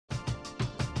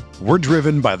We're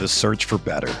driven by the search for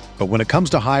better. But when it comes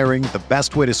to hiring, the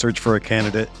best way to search for a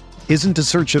candidate isn't to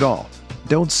search at all.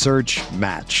 Don't search,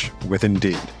 match with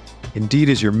Indeed. Indeed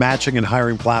is your matching and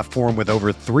hiring platform with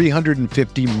over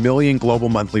 350 million global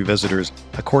monthly visitors,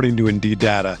 according to Indeed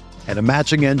data, and a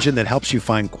matching engine that helps you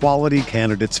find quality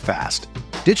candidates fast.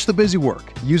 Ditch the busy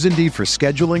work. Use Indeed for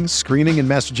scheduling, screening, and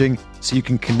messaging so you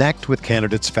can connect with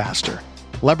candidates faster.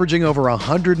 Leveraging over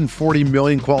 140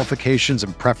 million qualifications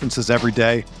and preferences every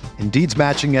day, Indeed's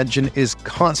matching engine is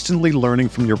constantly learning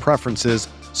from your preferences,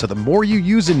 so the more you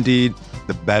use Indeed,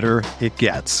 the better it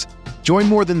gets. Join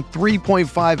more than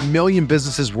 3.5 million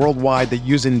businesses worldwide that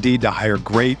use Indeed to hire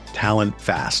great talent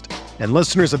fast. And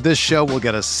listeners of this show will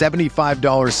get a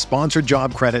 $75 sponsored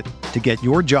job credit to get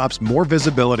your jobs more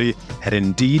visibility at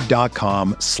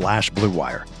Indeed.com/Blue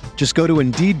Wire. Just go to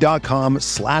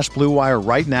Indeed.com/Blue Wire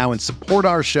right now and support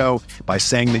our show by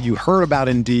saying that you heard about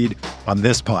Indeed on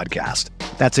this podcast.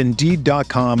 That's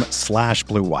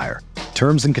Indeed.com/Blue Wire.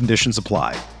 Terms and conditions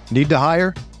apply. Need to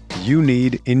hire? You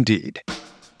need Indeed.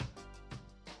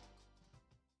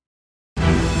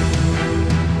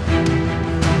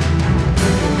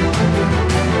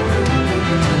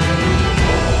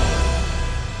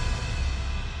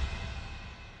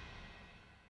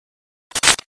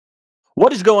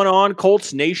 What is going on,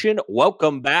 Colts Nation?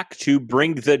 Welcome back to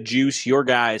Bring the Juice, your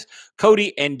guys,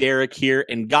 Cody and Derek here.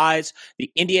 And guys,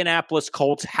 the Indianapolis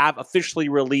Colts have officially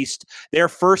released their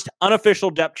first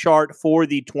unofficial depth chart for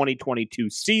the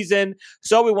 2022 season.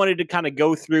 So we wanted to kind of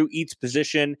go through each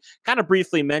position, kind of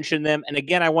briefly mention them. And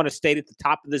again, I want to state at the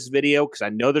top of this video, because I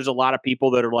know there's a lot of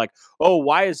people that are like, oh,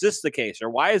 why is this the case?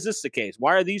 Or why is this the case?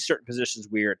 Why are these certain positions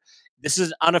weird? This is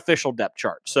an unofficial depth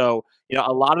chart. So,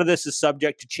 a lot of this is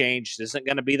subject to change. This isn't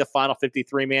going to be the final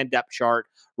 53-man depth chart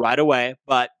right away.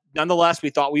 But nonetheless, we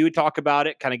thought we would talk about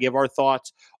it, kind of give our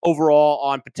thoughts overall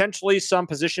on potentially some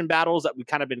position battles that we've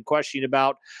kind of been questioning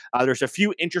about. There's a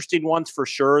few interesting ones for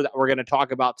sure that we're going to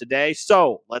talk about today.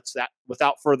 So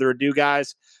without further ado,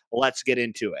 guys, let's get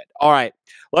into it. All right,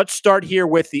 let's start here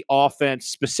with the offense,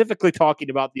 specifically talking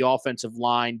about the offensive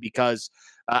line, because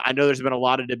I know there's been a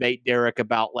lot of debate, Derek,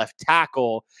 about left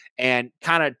tackle, and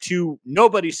kind of to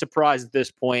nobody's surprise at this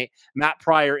point, Matt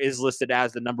Pryor is listed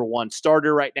as the number one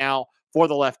starter right now for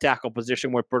the left tackle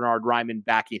position, with Bernhard Raimann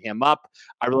backing him up.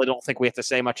 I really don't think we have to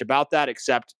say much about that,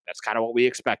 except that's kind of what we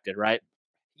expected, right?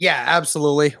 Yeah,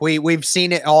 absolutely. We've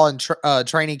seen it all in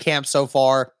training camp so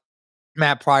far.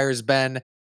 Matt Pryor's been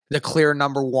the clear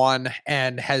number one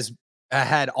and has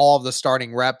had all of the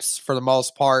starting reps for the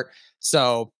most part.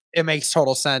 So it makes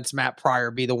total sense Matt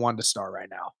Pryor be the one to start right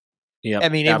now. Yeah, I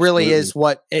mean, it really is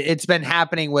what it's been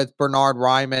happening with Bernhard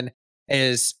Raimann.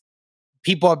 Is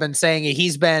people have been saying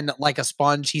he's been like a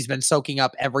sponge. He's been soaking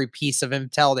up every piece of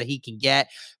intel that he can get.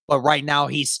 But right now,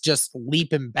 he's just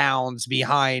leap and bounds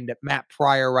behind Matt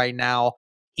Pryor right now.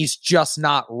 He's just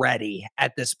not ready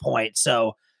at this point.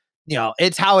 So,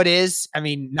 it's how it is. I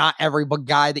mean, not every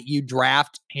guy that you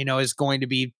draft, is going to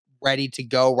be ready to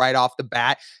go right off the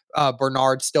bat.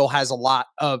 Bernhard still has a lot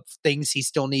of things he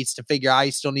still needs to figure out.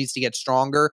 He still needs to get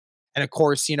stronger. And of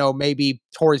course, maybe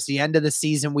towards the end of the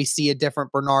season, we see a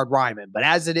different Bernhard Raimann. But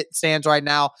as it stands right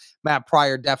now, Matt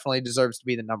Pryor definitely deserves to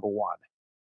be the number one.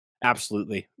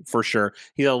 Absolutely, for sure.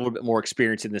 He's got a little bit more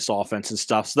experience in this offense and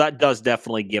stuff. So that does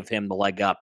definitely give him the leg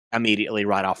up immediately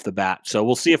right off the bat. So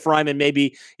we'll see if Raimann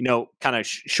maybe, kind of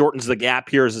shortens the gap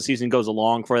here as the season goes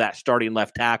along for that starting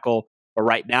left tackle. But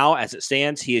right now, as it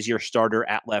stands, he is your starter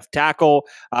at left tackle.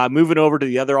 Moving over to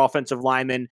the other offensive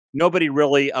linemen, nobody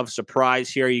really of surprise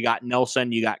here. You got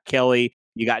Nelson, you got Kelly,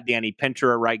 you got Danny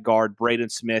Pinter at right guard, Braden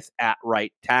Smith at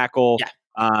right tackle.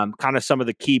 Yeah. Kind of some of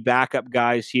the key backup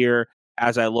guys here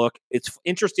as I look. It's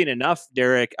interesting enough,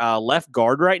 Derek, left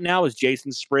guard right now is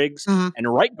Jason Spriggs,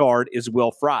 and right guard is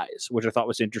Will Fries, which I thought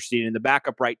was interesting. And the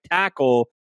backup right tackle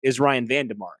is Ryan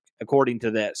Vandemark, according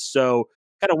to this. So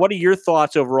kind of what are your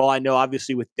thoughts overall? I know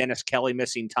obviously with Dennis Kelly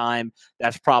missing time,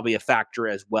 that's probably a factor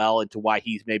as well into why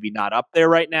he's maybe not up there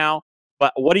right now.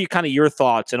 But what are your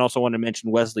thoughts? And also want to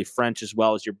mention Wesley French as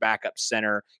well as your backup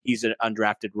center. He's an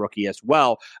undrafted rookie as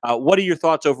well. What are your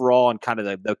thoughts overall on kind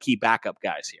of the key backup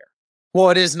guys here? Well,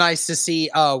 it is nice to see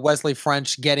Wesley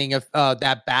French getting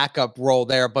that backup role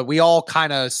there, but we all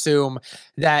kind of assume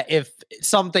that if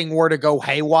something were to go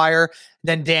haywire,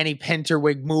 then Danny Pinter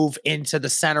would move into the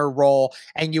center role,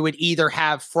 and you would either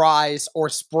have Fries or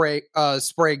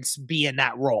Spriggs be in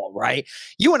that role, right?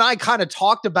 You and I kind of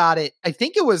talked about it. I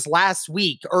think it was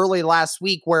early last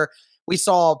week, where we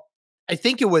saw, I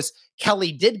think it was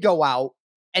Kelly did go out,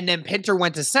 and then Pinter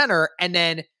went to center, and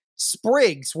then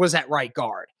Spriggs was at right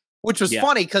guard. which was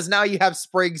funny because now you have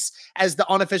Spriggs as the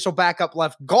unofficial backup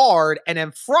left guard, and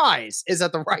then Fries is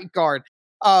at the right guard.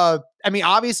 I mean,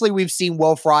 obviously we've seen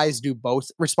Will Fries do both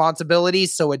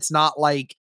responsibilities, so it's not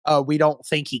like we don't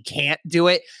think he can't do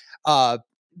it. Obviously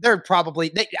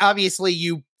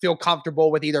you feel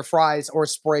comfortable with either Fries or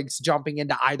Spriggs jumping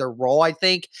into either role, I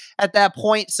think, at that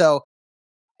point. So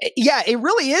yeah, it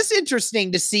really is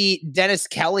interesting to see Dennis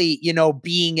Kelly,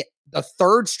 being the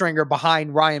third stringer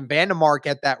behind Ryan Vandermark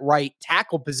at that right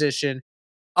tackle position.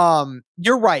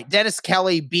 You're right. Dennis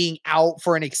Kelly being out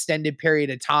for an extended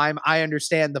period of time. I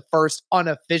understand the first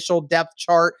unofficial depth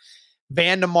chart.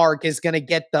 Vandermark is going to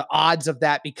get the odds of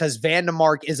that because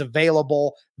Vandermark is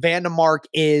available. Vandermark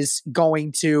is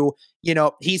going to,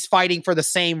 he's fighting for the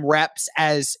same reps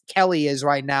as Kelly is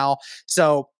right now.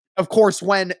 So, of course,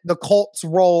 when the Colts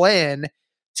roll in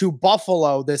to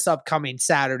Buffalo this upcoming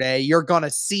Saturday, you're going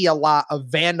to see a lot of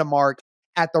Vandermark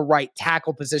at the right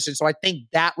tackle position. So I think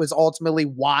that was ultimately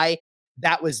why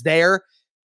that was there.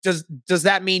 Does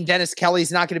that mean Dennis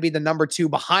Kelly's not going to be the number 2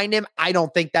 behind him? I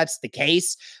don't think that's the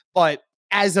case. But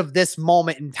as of this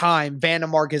moment in time,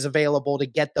 Vandermark is available to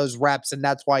get those reps, and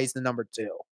that's why he's the number 2.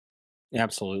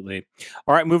 Absolutely.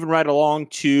 All right, moving right along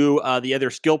to the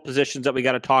other skill positions that we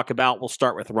got to talk about. We'll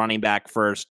start with running back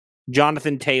first.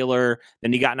 Jonathan Taylor,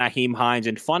 then you got Nyheim Hines,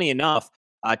 and funny enough,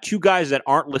 2 guys that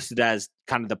aren't listed as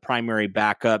kind of the primary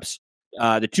backups.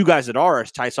 The 2 guys that are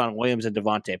is Tyson Williams and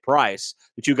Devontae Price.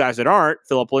 The 2 guys that aren't,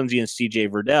 Phillip Lindsay and CJ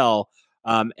Verdell,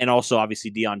 and also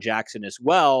obviously Deion Jackson as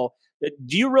well.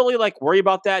 Do you really worry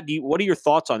about that? What are your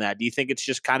thoughts on that? Do you think it's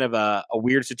just kind of a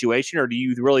weird situation, or do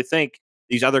you really think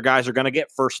these other guys are going to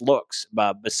get first looks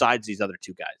besides these other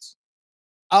 2 guys?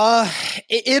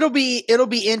 It'll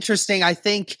be interesting. I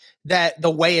think that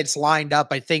the way it's lined up,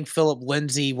 I think Phillip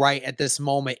Lindsay right at this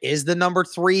moment is the number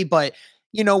 3. But,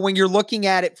 when you're looking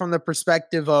at it from the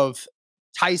perspective of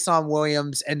Tyson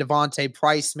Williams and Devontae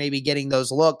Price maybe getting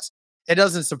those looks, it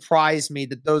doesn't surprise me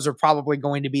that those are probably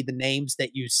going to be the names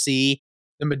that you see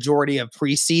the majority of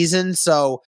preseason.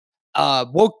 So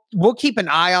we'll keep an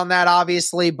eye on that,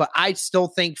 obviously, but I still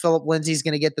think Phillip Lindsay's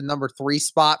going to get the number 3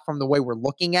 spot from the way we're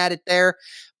looking at it there.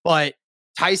 But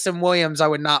Tyson Williams, I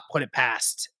would not put it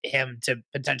past him to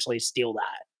potentially steal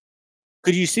that.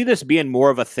 Could you see this being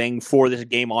more of a thing for this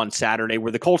game on Saturday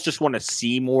where the Colts just want to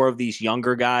see more of these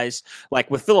younger guys? Like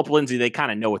with Phillip Lindsay, they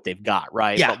kind of know what they've got,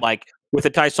 right? Yeah. But with the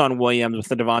Tyson Williams, with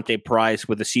the Devontae Price,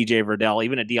 with the CJ Verdell,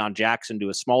 even a Deion Jackson to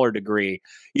a smaller degree,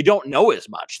 you don't know as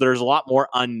much. There's a lot more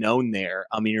unknown there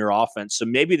in your offense. So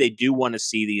maybe they do want to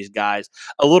see these guys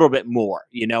a little bit more,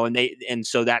 and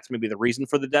so that's maybe the reason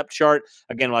for the depth chart.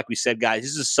 Again, like we said, guys,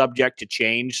 this is subject to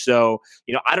change. So,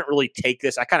 I don't really take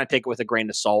this. I kind of take it with a grain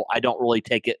of salt. I don't really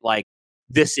take it like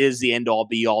this is the end all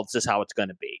be all. This is how it's going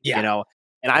to be,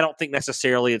 And I don't think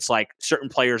necessarily it's like certain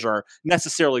players are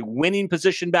necessarily winning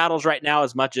position battles right now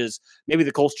as much as maybe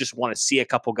the Colts just want to see a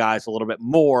couple guys a little bit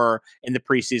more in the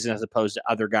preseason as opposed to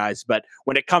other guys. But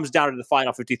when it comes down to the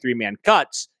final 53-man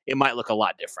cuts, it might look a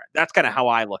lot different. That's kind of how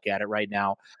I look at it right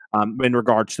now in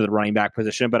regards to the running back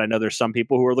position. But I know there's some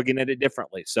people who are looking at it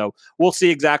differently. So we'll see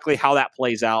exactly how that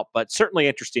plays out, but certainly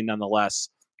interesting nonetheless.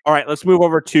 All right, let's move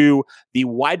over to the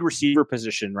wide receiver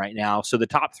position right now. So the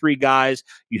top 3 guys,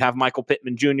 you have Michael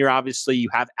Pittman Jr., obviously, you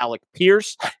have Alec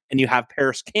Pierce, and you have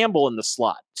Paris Campbell in the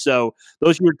slot. So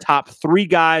those are your top 3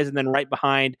 guys, and then right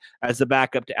behind as the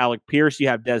backup to Alec Pierce, you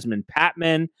have Desmond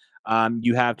Patman.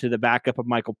 You have to the backup of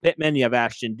Michael Pittman, you have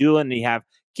Ashton Dulin, and you have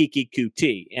Kiki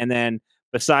Kuti. And then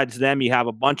besides them, you have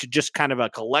a bunch of just kind of a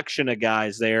collection of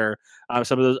guys there.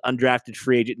 Some of those undrafted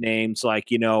free agent names like,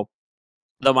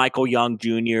 the Michael Young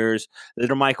Juniors,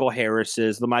 the Michael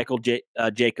Harrises, the Michael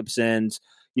Jacobsons,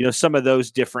 some of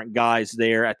those different guys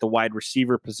there at the wide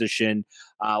receiver position.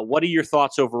 What are your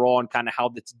thoughts overall on kind of how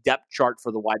this depth chart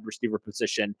for the wide receiver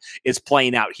position is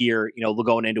playing out here,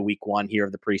 going into week 1 here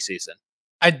of the preseason?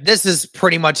 This is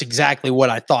pretty much exactly what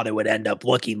I thought it would end up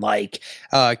looking like.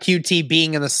 QT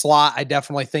being in the slot, I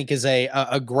definitely think is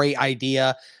a great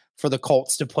idea for the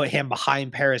Colts to put him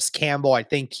behind Paris Campbell. I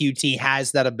think QT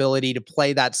has that ability to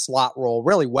play that slot role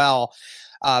really well.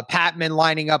 Patman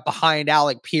lining up behind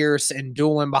Alec Pierce and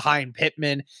Dulin behind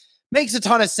Pittman makes a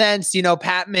ton of sense.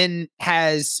 Patman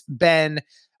has been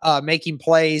making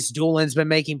plays. Dulin's been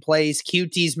making plays.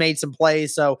 QT's made some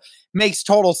plays. So makes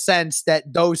total sense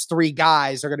that those 3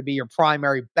 guys are going to be your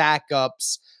primary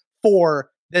backups for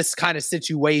this kind of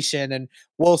situation. And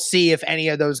we'll see if any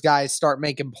of those guys start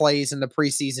making plays in the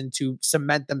preseason to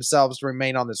cement themselves to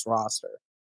remain on this roster.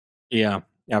 Yeah.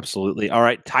 Absolutely. All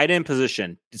right. Tight end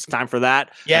position. It's time for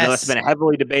that. Yes. I know that's been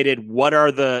heavily debated. What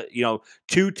are the,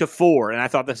 2 to 4? And I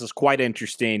thought this was quite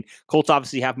interesting. Colts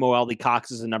obviously have Mo Alley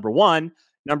Cox as a number 1.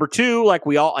 Number 2,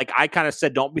 I kind of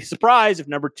said, don't be surprised if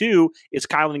number 2 is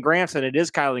Kylen Granson. It is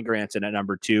Kylen Granson at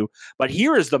number 2. But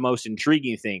here is the most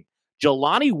intriguing thing.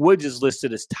 Jelani Woods is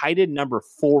listed as tight end number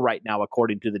 4 right now,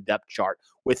 according to the depth chart,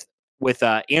 with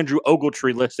Andrew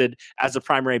Ogletree listed as the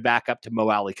primary backup to Mo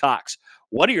Alley Cox.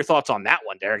 What are your thoughts on that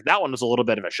one, Derek? That one was a little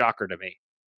bit of a shocker to me.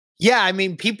 Yeah, I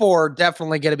mean, people are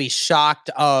definitely going to be shocked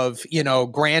of,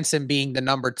 Granson being the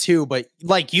number 2. But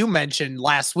like you mentioned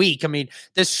last week, I mean,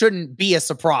 this shouldn't be a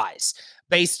surprise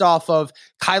based off of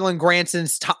Kylen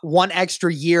Granson's one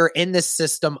extra year in this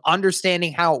system,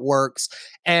 understanding how it works.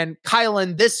 And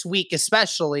Kylen this week,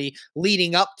 especially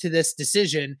leading up to this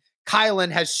decision,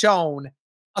 Kylen has shown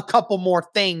a couple more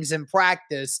things in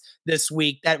practice this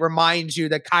week that reminds you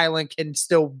that Kylen can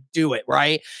still do it,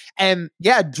 right? And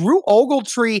yeah, Drew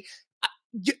Ogletree,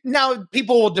 now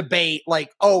people will debate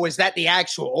like, oh, is that the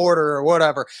actual order or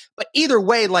whatever? But either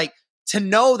way, like, to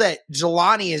know that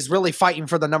Jelani is really fighting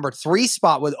for the number 3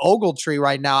 spot with Ogletree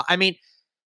right now, I mean,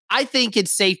 I think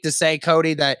it's safe to say,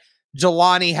 Cody, that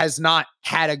Jelani has not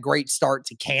had a great start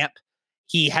to camp.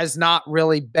 He has not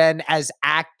really been as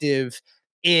active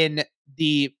in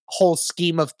the whole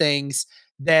scheme of things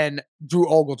than Drew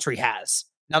Ogletree has.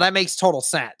 Now that makes total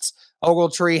sense.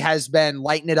 Ogletree has been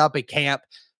lighting it up at camp.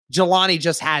 Jelani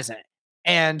just hasn't.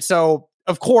 And so,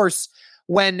 of course,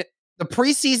 when the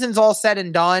preseason's all said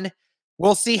and done,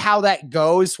 we'll see how that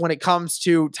goes when it comes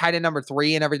to tight end number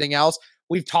 3 and everything else.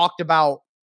 We've talked about,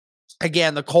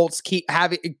 again, the Colts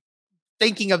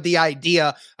thinking of the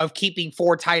idea of keeping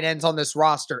 4 tight ends on this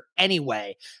roster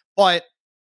anyway. But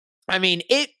I mean,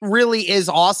 it really is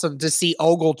awesome to see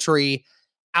Ogletree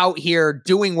out here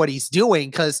doing what he's doing,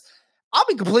 because I'll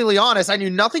be completely honest, I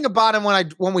knew nothing about him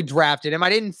when we drafted him. I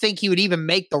didn't think he would even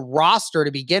make the roster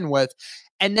to begin with.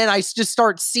 And then I just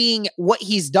start seeing what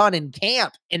he's done in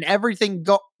camp and everything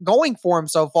going for him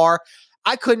so far.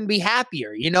 I couldn't be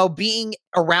happier, being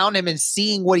around him and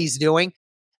seeing what he's doing.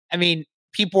 I mean,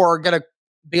 people are going to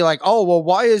be like, oh,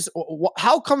 well,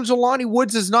 how come Jelani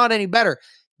Woods is not any better?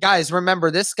 Guys,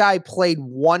 remember, this guy played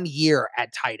 1 year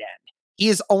at tight end. He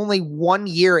is only 1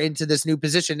 year into this new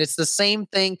position. It's the same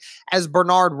thing as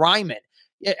Bernhard Raimann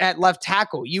at left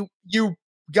tackle. You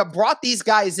brought these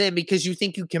guys in because you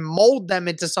think you can mold them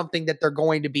into something that they're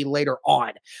going to be later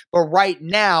on. But right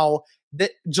now,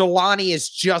 Jelani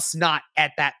is just not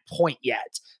at that point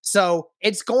yet. So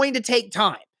it's going to take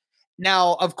time.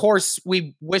 Now, of course,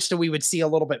 we wish that we would see a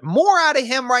little bit more out of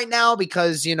him right now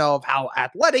because, of how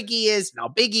athletic he is and how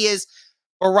big he is.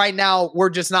 But right now,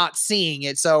 we're just not seeing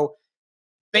it. So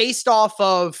based off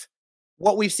of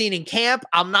what we've seen in camp,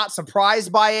 I'm not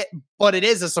surprised by it, but it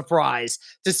is a surprise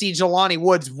to see Jelani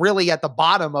Woods really at the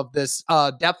bottom of this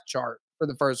depth chart for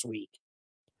the first week.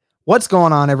 What's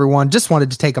going on, everyone? Just wanted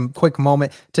to take a quick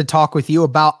moment to talk with you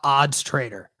about Odds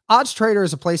Trader. Odds Trader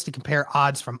is a place to compare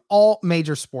odds from all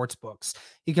major sports books.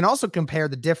 You can also compare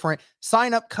the different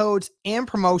sign-up codes and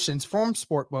promotions from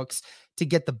sportbooks to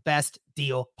get the best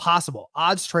deal possible.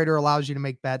 Odds Trader allows you to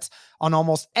make bets on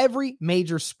almost every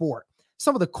major sport.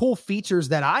 Some of the cool features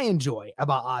that I enjoy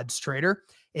about Odds Trader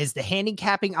is the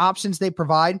handicapping options they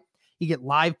provide. You get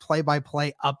live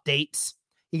play-by-play updates.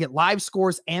 You get live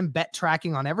scores and bet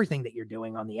tracking on everything that you're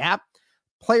doing on the app.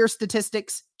 Player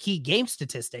statistics, key game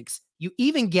statistics. You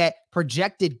even get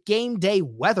projected game day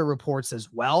weather reports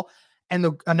as well. And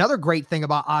another great thing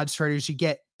about Odds Trader is you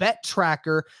get Bet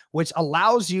Tracker, which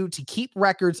allows you to keep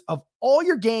records of all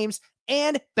your games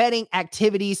and betting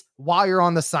activities while you're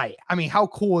on the site. I mean, how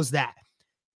cool is that?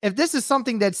 If this is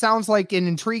something that sounds like it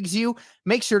intrigues you,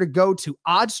 make sure to go to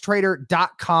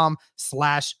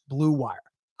oddstrader.com/Blue Wire.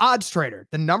 Odds Trader,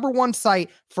 the #1 site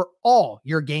for all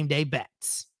your game day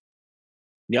bets.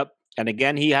 Yep. And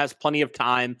again, he has plenty of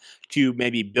time to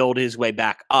maybe build his way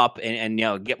back up and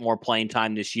get more playing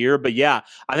time this year. But yeah,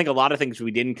 I think a lot of things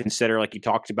we didn't consider, like you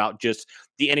talked about, just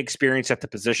the inexperience at the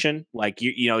position. Like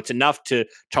it's enough to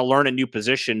learn a new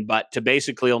position, but to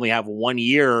basically only have 1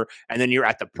 year and then you're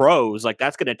at the pros, like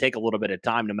that's going to take a little bit of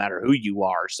time no matter who you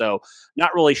are. So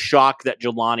not really shocked that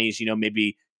Jelani's,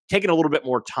 maybe taking a little bit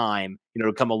more time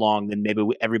to come along than maybe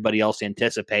everybody else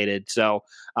anticipated. So,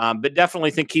 but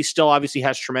definitely think he still obviously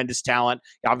has tremendous talent.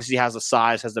 He obviously has the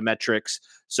size, has the metrics.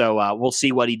 So we'll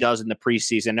see what he does in the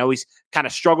preseason. I know he's kind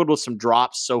of struggled with some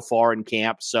drops so far in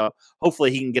camp. So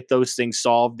hopefully he can get those things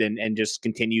solved and just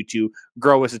continue to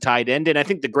grow as a tight end. And I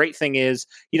think the great thing is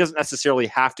he doesn't necessarily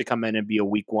have to come in and be a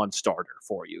week one starter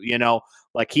for you.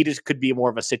 Like he just could be more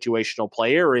of a situational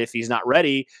player. Or if he's not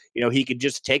ready, he could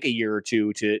just take a year or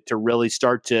two to really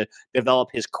start to develop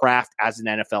his craft as an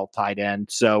NFL tight end.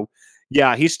 So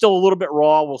yeah, he's still a little bit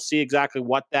raw. We'll see exactly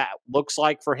what that looks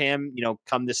like for him,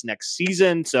 come this next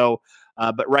season. So,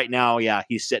 but right now, yeah,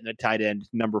 he's sitting at tight end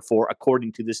number 4,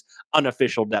 according to this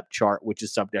unofficial depth chart, which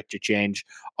is subject to change.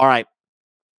 All right.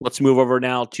 Let's move over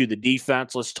now to the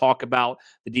defense. Let's talk about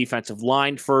the defensive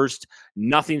line first.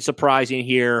 Nothing surprising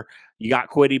here. You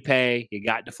got Kwity Paye, you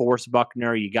got DeForest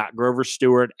Buckner, you got Grover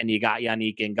Stewart, and you got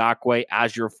Yannick Ngakoue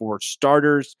as your 4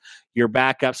 starters. Your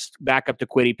backups, backup to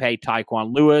Kwity Paye,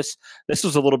 Tyquan Lewis. This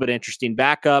was a little bit interesting.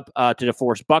 Backup to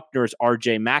DeForest Buckner is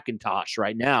R.J. McIntosh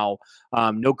right now.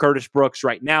 No Curtis Brooks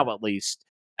right now, at least,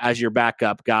 as your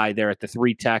backup guy there at the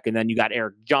 3 tech. And then you got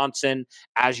Eric Johnson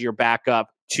as your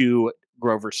backup to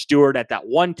Grover Stewart at that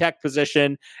 1 tech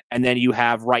position. And then you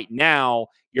have right now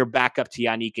your backup to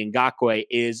Yannick Ngakoue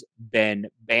is Ben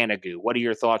Banogu. What are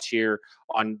your thoughts here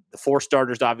on the 4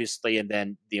 starters, obviously, and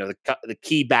then the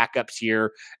key backups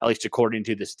here, at least according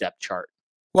to this depth chart?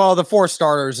 Well, the 4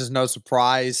 starters is no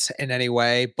surprise in any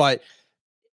way, but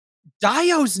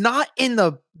Dio's not in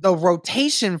the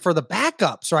rotation for the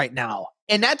backups right now,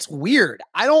 and that's weird.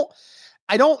 I don't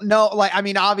know.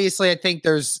 Obviously, I think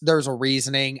there's a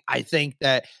reasoning. I think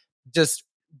that just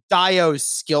Dio's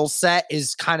skill set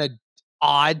is kind of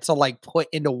odd to put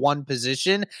into one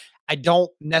position. I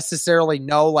don't necessarily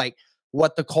know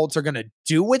what the Colts are going to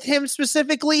do with him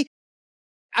specifically.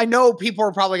 I know people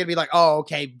are probably going to be like, oh,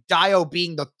 okay, Dio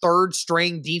being the 3rd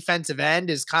string defensive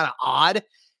end is kind of odd.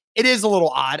 It is a little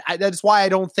odd. That's why I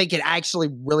don't think it actually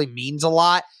really means a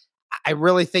lot. I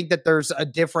really think that there's a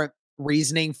different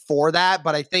reasoning for that,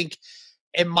 but I think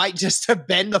it might just have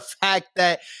been the fact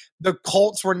that the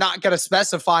Colts were not going to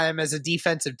specify him as a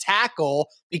defensive tackle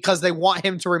because they want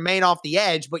him to remain off the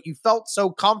edge, but you felt so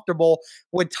comfortable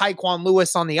with Tyquan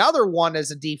Lewis on the other one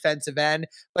as a defensive end,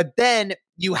 but then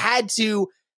you had to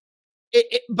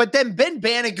but then Ben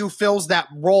Banogu fills that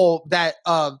role, that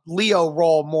Leo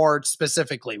role more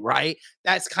specifically, right?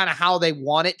 That's kind of how they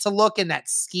want it to look in that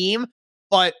scheme,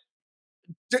 but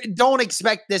don't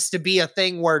expect this to be a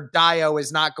thing where Dio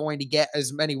is not going to get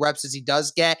as many reps as he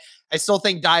does get. I still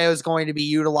think Dio is going to be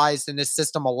utilized in this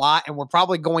system a lot, and we're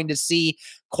probably going to see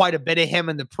quite a bit of him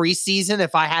in the preseason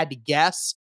if I had to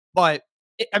guess. But,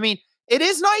 it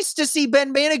is nice to see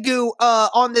Ben Banogu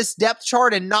on this depth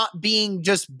chart and not being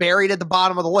just buried at the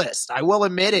bottom of the list. I will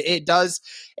admit it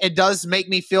does make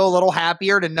me feel a little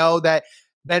happier to know that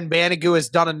Ben Banogu has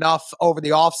done enough over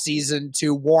the offseason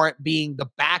to warrant being the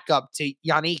backup to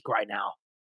Yannick right now.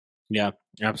 Yeah,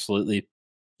 absolutely.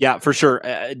 Yeah, for sure.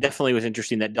 It definitely was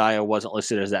interesting that Dio wasn't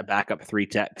listed as that backup 3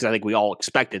 tech because I think we all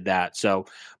expected that. So,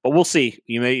 but we'll see.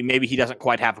 Maybe he doesn't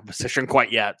quite have a position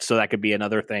quite yet, so that could be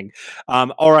another thing.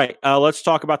 All right, let's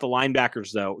talk about the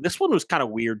linebackers, though. This one was kind of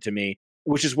weird to me,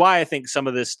 which is why I think some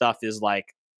of this stuff is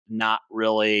not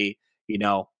really,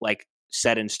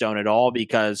 set in stone at all,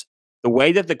 because the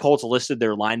way that the Colts listed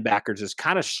their linebackers is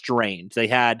kind of strange. They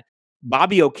had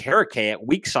Bobby Okereke at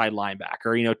weak side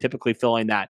linebacker, typically filling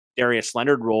that Darius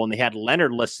Leonard role, and they had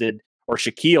Leonard listed, or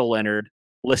Shaquille Leonard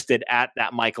listed at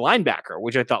that Mike linebacker,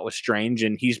 which I thought was strange,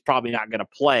 and he's probably not going to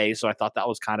play, so I thought that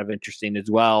was kind of interesting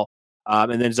as well.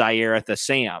 And then Zaire at the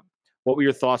Sam. What were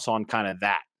your thoughts on kind of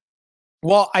that?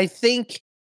 Well, I think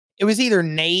it was either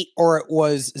Nate or it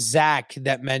was Zach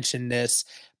that mentioned this,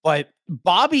 but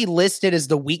Bobby listed as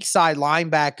the weak side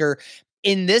linebacker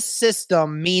in this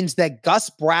system means that Gus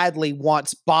Bradley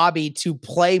wants Bobby to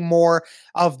play more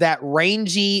of that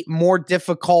rangy, more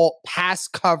difficult pass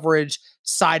coverage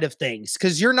side of things.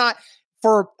 Because you're not,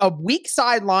 for a weak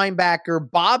side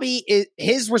linebacker, Bobby,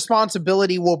 his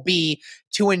responsibility will be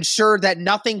to ensure that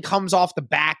nothing comes off the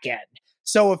back end.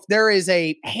 So if there is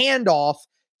a handoff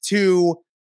to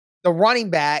the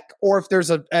running back, or if there's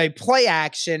a play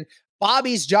action,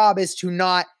 Bobby's job is to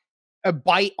not a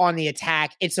bite on the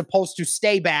attack. It's supposed to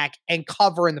stay back and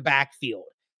cover in the backfield.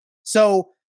 So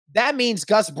that means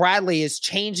Gus Bradley is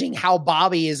changing how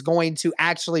Bobby is going to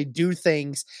actually do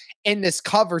things in this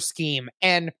cover scheme.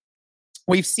 And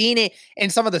we've seen it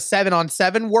in some of the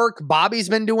 7-on-7 work. Bobby's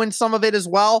been doing some of it as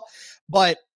well.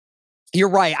 But you're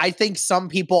right. I think some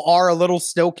people are a little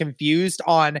still confused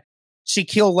on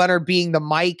Shaquille Leonard being the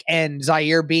Mike and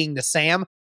Zaire being the Sam.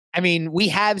 I mean, we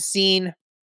have seen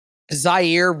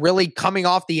Zaire really coming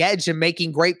off the edge and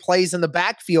making great plays in the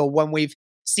backfield when we've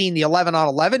seen the 11 on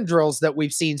 11 drills that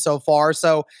we've seen so far.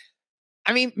 So,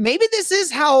 I mean, maybe this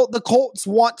is how the Colts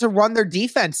want to run their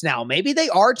defense now. Maybe they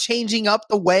are changing up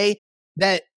the way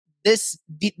that these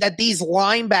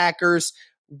linebackers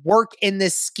work in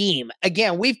this scheme.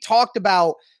 Again, we've talked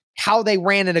about how they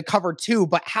ran in a cover 2,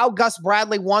 but how Gus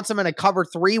Bradley wants them in a cover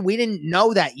 3, we didn't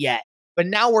know that yet. But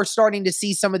now we're starting to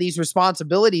see some of these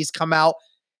responsibilities come out.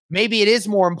 Maybe it is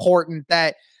more important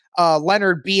that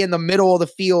Leonard be in the middle of the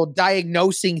field,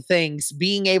 diagnosing things,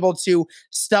 being able to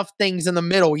stuff things in the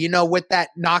middle, with that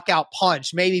knockout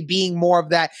punch, maybe being more of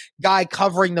that guy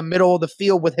covering the middle of the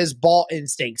field with his ball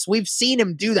instincts. We've seen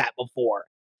him do that before.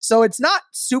 So it's not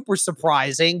super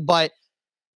surprising, but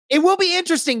it will be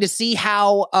interesting to see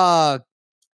how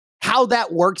that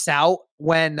works out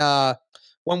when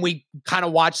we kind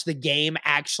of watch the game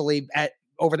actually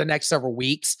over the next several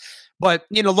weeks. But,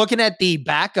 looking at the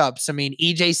backups, I mean,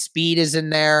 EJ Speed is in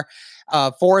there.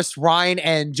 Forrest Ryan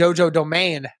and JoJo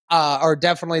Domain are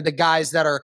definitely the guys that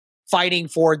are fighting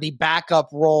for the backup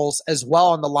roles as well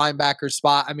on the linebacker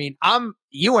spot. I mean,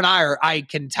 I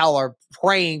can tell, are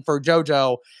praying for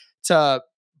JoJo to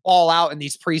ball out in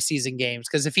these preseason games.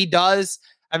 Because if he does,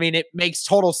 I mean, it makes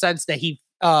total sense that he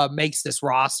makes this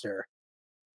roster.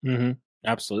 Mm-hmm.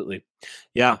 Absolutely.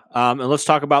 Yeah. And let's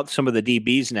talk about some of the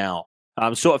DBs now.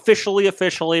 So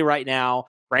officially right now,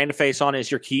 Brandon Faison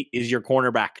is your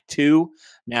cornerback 2.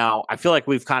 Now, I feel like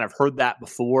we've kind of heard that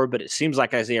before, but it seems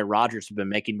like Isaiah Rodgers has been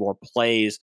making more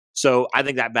plays. So I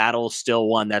think that battle is still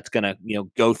one that's going to,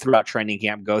 go throughout training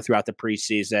camp, go throughout the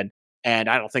preseason. And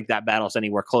I don't think that battle is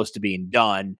anywhere close to being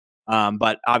done.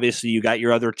 But obviously you got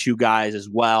your other 2 guys as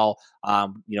well.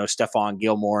 Stephon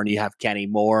Gilmore, and you have Kenny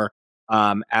Moore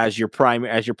as your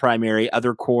primary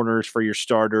other corners for your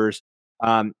starters.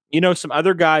 Some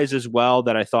other guys as well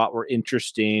that I thought were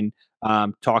interesting,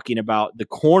 talking about the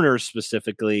corners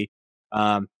specifically.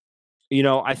 I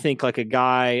think like a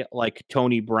guy like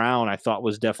Tony Brown, I thought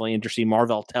was definitely interesting.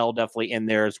 Marvell Tell definitely in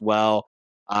there as well.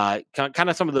 Kind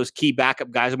of some of those key backup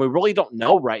guys. And we really don't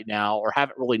know right now, or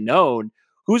haven't really known,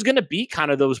 who's going to be kind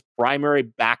of those primary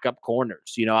backup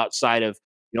corners, outside of,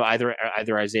 either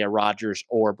Isaiah Rodgers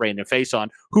or Brandon Faison.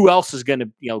 Who else is going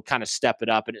to, kind of step it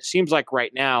up? And it seems like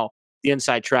right now, the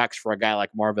inside tracks for a guy like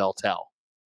Marvell Tell.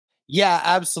 Yeah,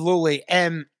 absolutely.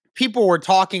 And people were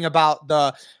talking about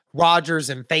the Rodgers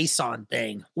and Faison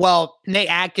thing. Well, Nate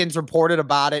Atkins reported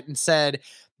about it and said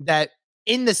that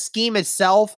in the scheme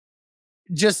itself,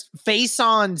 just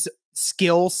Faison's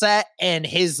skill set and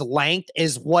his length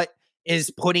is what is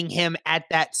putting him at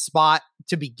that spot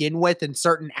to begin with in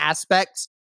certain aspects.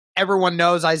 Everyone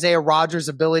knows Isaiah Rodgers'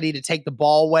 ability to take the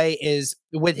ball away is,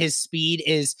 with his speed,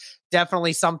 is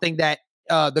definitely something that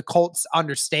the Colts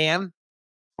understand,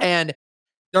 and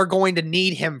they're going to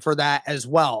need him for that as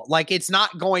well. Like, it's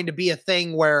not going to be a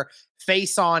thing where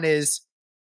Faison is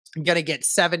going to get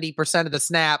 70% of the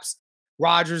snaps,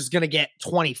 Rodgers is going to get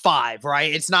 25,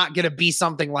 right? It's not going to be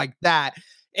something like that.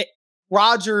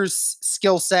 Rodgers'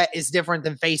 skill set is different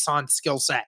than Faison's skill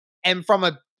set. And from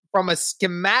a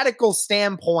schematical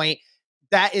standpoint,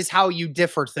 that is how you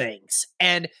differ things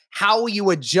and how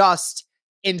you adjust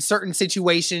in certain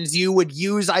situations. You would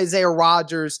use Isaiah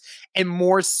Rodgers in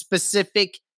more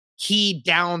specific key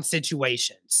down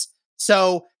situations.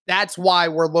 So that's why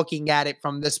we're looking at it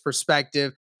from this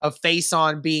perspective of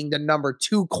Faison being the number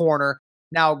 2 corner.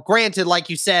 Now, granted, like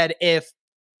you said, if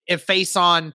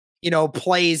Faison,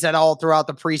 plays at all throughout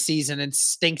the preseason and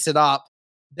stinks it up,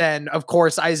 then of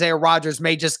course Isaiah Rodgers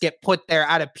may just get put there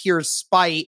out of pure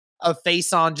spite of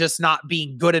Faison just not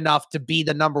being good enough to be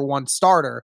the number 1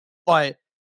 starter. But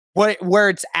where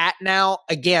it's at now,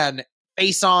 again,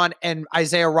 Faison and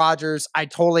Isaiah Rodgers, I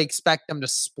totally expect them to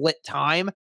split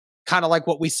time, kind of like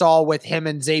what we saw with him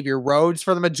and Xavier Rhodes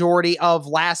for the majority of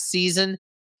last season.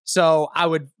 So I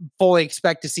would fully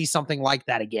expect to see something like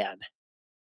that again.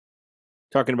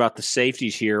 Talking about the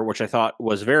safeties here, which I thought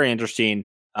was very interesting.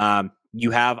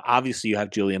 You have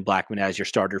Julian Blackmon as your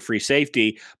starter free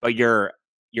safety, but you're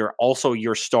also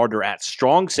your starter at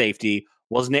strong safety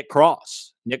was Nick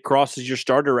Cross. Nick Cross is your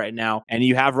starter right now, and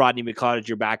you have Rodney McLeod as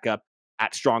your backup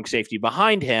at strong safety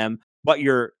behind him. But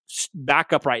your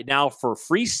backup right now for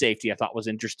free safety, I thought was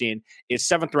interesting, is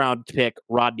 7th round pick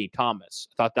Rodney Thomas.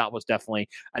 I thought that was definitely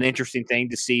an interesting thing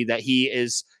to see that he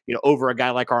is, over a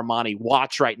guy like Armani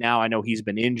Watts right now. I know he's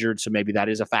been injured, so maybe that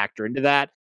is a factor into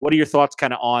that. What are your thoughts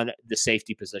kind of on the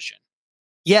safety position?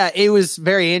 Yeah, it was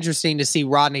very interesting to see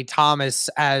Rodney Thomas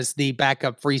as the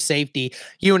backup free safety.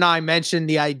 You and I mentioned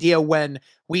the idea when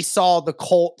we saw the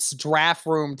Colts draft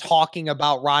room talking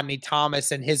about Rodney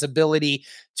Thomas and his ability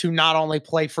to not only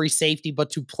play free safety,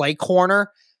 but to play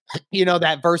corner. You know,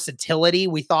 that versatility.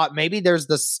 We thought maybe there's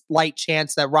the slight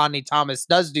chance that Rodney Thomas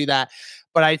does do that.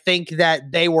 But I think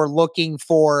that they were looking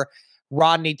for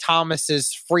Rodney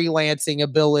Thomas's freelancing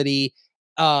ability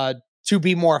to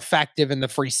be more effective in the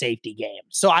free safety game.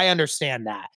 So I understand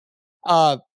that.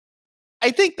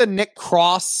 I think the Nick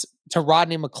Cross to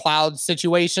Rodney McLeod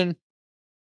situation,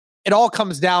 it all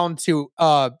comes down to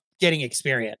getting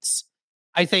experience.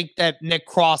 I think that Nick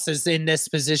Cross is in this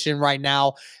position right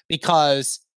now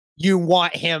because you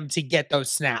want him to get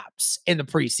those snaps in the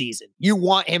preseason. You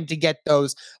want him to get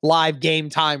those live game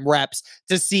time reps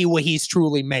to see what he's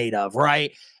truly made of,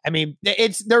 right? I mean,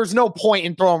 there's no point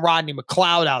in throwing Rodney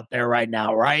McLeod out there right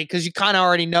now, right? Because you kind of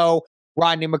already know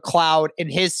Rodney McLeod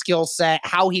and his skill set,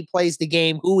 how he plays the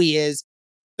game, who he is.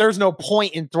 There's no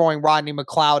point in throwing Rodney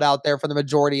McLeod out there for the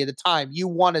majority of the time. You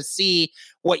want to see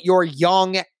what your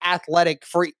young, athletic,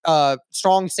 free,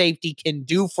 strong safety can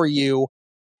do for you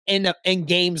in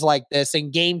games like this,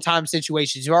 in game time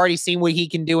situations. You've already seen what he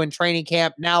can do in training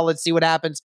camp. Now let's see what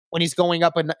happens when he's going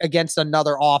up against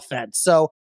another offense.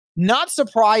 So not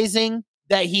surprising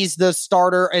that he's the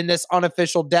starter in this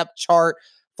unofficial depth chart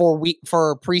for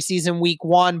preseason week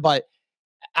 1. But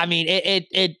I mean,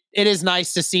 it is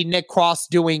nice to see Nick Cross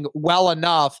doing well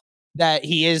enough that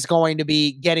he is going to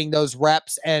be getting those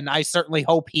reps. And I certainly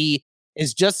hope he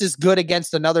is just as good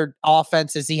against another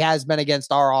offense as he has been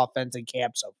against our offense in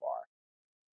camp so far.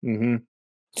 Mm-hmm.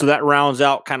 So that rounds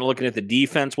out kind of looking at the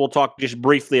defense. We'll talk just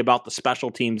briefly about the special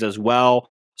teams as well.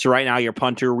 So right now, your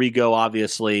punter, Rigo,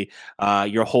 obviously,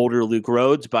 your holder, Luke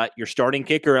Rhodes, but your starting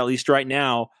kicker, at least right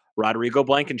now, Rodrigo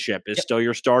Blankenship is still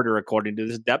your starter according to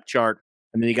this depth chart.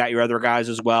 And then you got your other guys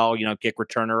as well, you know, kick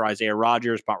returner Isaiah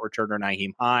Rodgers, punt returner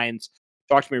Nyheim Hines.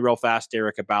 Talk to me real fast,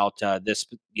 Derek, about this,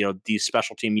 you know, these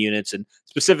special team units and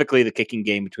specifically the kicking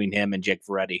game between him and Jake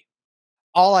Veretti.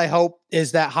 All I hope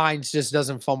is that Hines just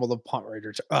doesn't fumble the punt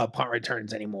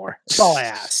returns anymore. That's all I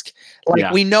ask.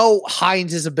 We know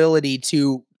Hines' ability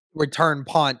to return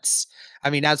punts. I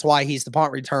mean, that's why he's the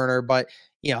punt returner. But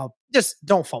you know, just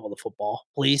don't fumble the football,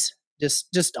 please.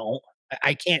 Just don't.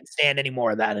 I can't stand any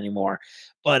more of that anymore.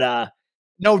 But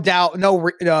no doubt,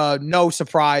 no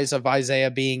surprise of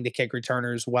Isaiah being the kick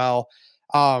returner as well.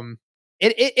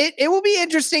 It will be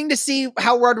interesting to see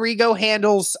how Rodrigo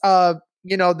handles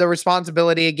the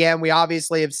responsibility again. We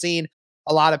obviously have seen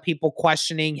a lot of people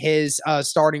questioning his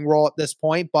starting role at this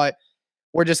point, but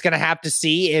we're just going to have to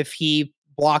see if he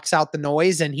blocks out the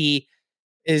noise and he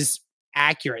is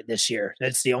accurate this year.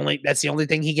 That's the only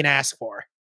thing he can ask for.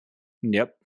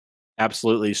 Yep.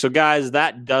 Absolutely. So guys,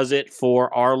 that does it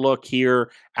for our look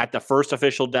here at the first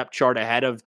official depth chart ahead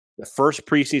of the first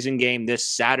preseason game this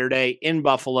Saturday in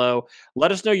Buffalo.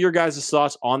 Let us know your guys'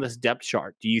 thoughts on this depth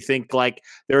chart. Do you think like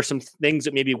there are some things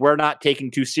that maybe we're not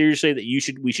taking too seriously that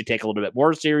we should take a little bit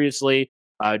more seriously?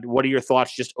 What are your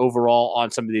thoughts just overall on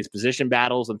some of these position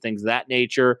battles and things of that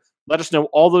nature? Let us know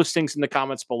all those things in the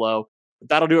comments below. But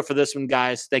that'll do it for this one,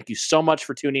 guys. Thank you so much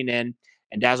for tuning in.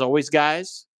 And as always,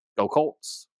 guys, go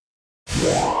Colts.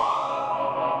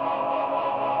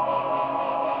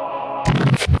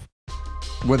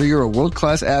 Whether you're a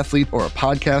world-class athlete or a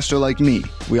podcaster like me,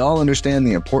 we all understand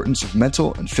the importance of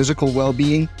mental and physical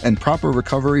well-being and proper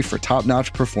recovery for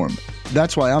top-notch performance.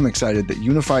 That's why I'm excited that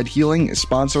Unified Healing is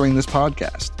sponsoring this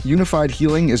podcast. Unified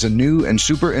Healing is a new and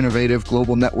super innovative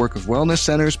global network of wellness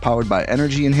centers powered by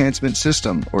Energy Enhancement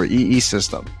System, or EE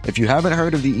System. If you haven't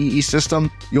heard of the EE System,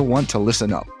 you'll want to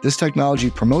listen up. This technology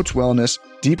promotes wellness,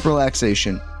 deep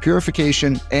relaxation,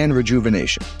 purification, and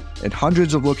rejuvenation. In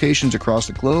hundreds of locations across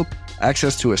the globe,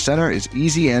 access to a center is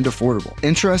easy and affordable.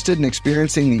 Interested in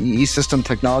experiencing the EE System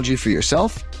technology for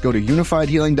yourself? Go to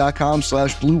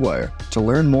unifiedhealing.com/bluewire to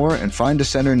learn more and find a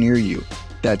center near you.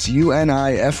 That's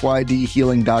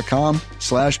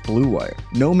unifydhealing.com/bluewire.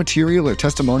 No material or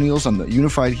testimonials on the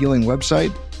Unified Healing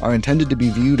website are intended to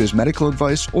be viewed as medical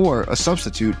advice or a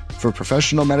substitute for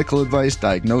professional medical advice,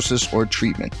 diagnosis, or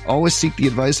treatment. Always seek the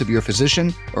advice of your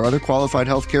physician or other qualified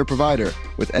healthcare provider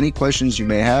with any questions you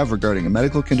may have regarding a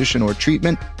medical condition or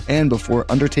treatment and before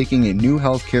undertaking a new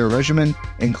healthcare regimen,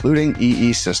 including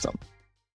EE System.